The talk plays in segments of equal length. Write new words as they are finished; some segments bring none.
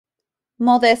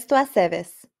Modesto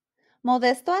Aceves.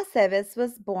 Modesto Aceves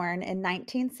was born in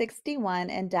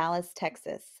 1961 in Dallas,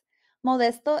 Texas.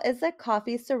 Modesto is a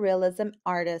coffee surrealism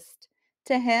artist.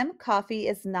 To him, coffee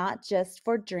is not just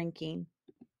for drinking.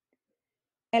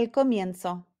 El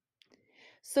comienzo.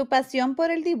 Su pasión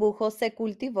por el dibujo se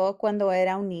cultivó cuando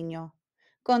era un niño.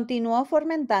 Continuó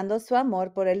fomentando su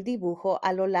amor por el dibujo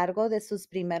a lo largo de sus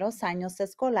primeros años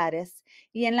escolares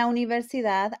y en la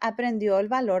universidad aprendió el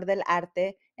valor del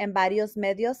arte en varios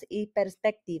medios y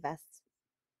perspectivas.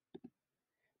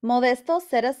 Modesto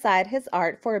set aside his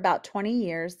art for about 20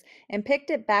 years and picked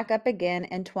it back up again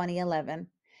in 2011.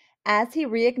 As he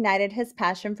reignited his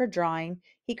passion for drawing,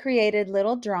 he created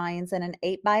little drawings in an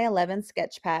 8x11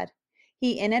 sketch pad.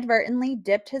 He inadvertently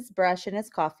dipped his brush in his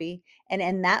coffee, and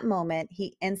in that moment,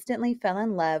 he instantly fell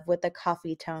in love with the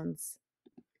coffee tones.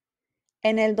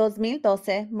 En el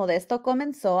 2012, Modesto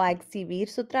comenzó a exhibir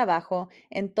su trabajo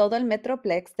en todo el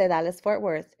Metroplex de Dallas-Fort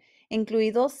Worth,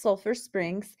 incluidos Sulphur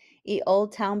Springs y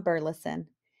Old Town Burleson.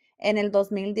 En el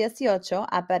 2018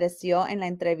 apareció en la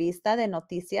entrevista de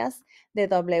noticias de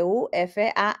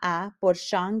WFAA por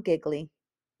Sean Gigley.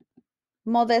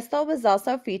 Modesto was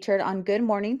also featured on Good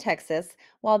Morning Texas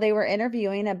while they were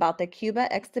interviewing about the Cuba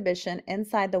exhibition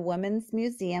inside the Women's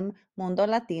Museum Mundo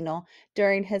Latino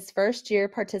during his first year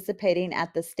participating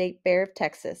at the State Fair of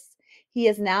Texas. He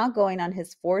is now going on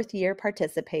his fourth year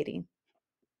participating.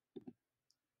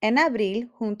 En abril,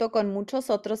 junto con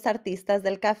muchos otros artistas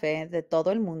del café de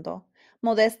todo el mundo,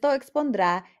 Modesto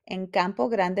expondrá en Campo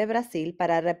Grande, Brasil,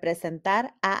 para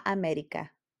representar a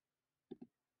América.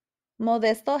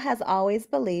 Modesto has always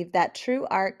believed that true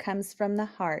art comes from the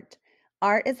heart.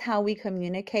 Art is how we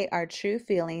communicate our true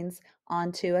feelings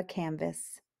onto a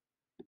canvas.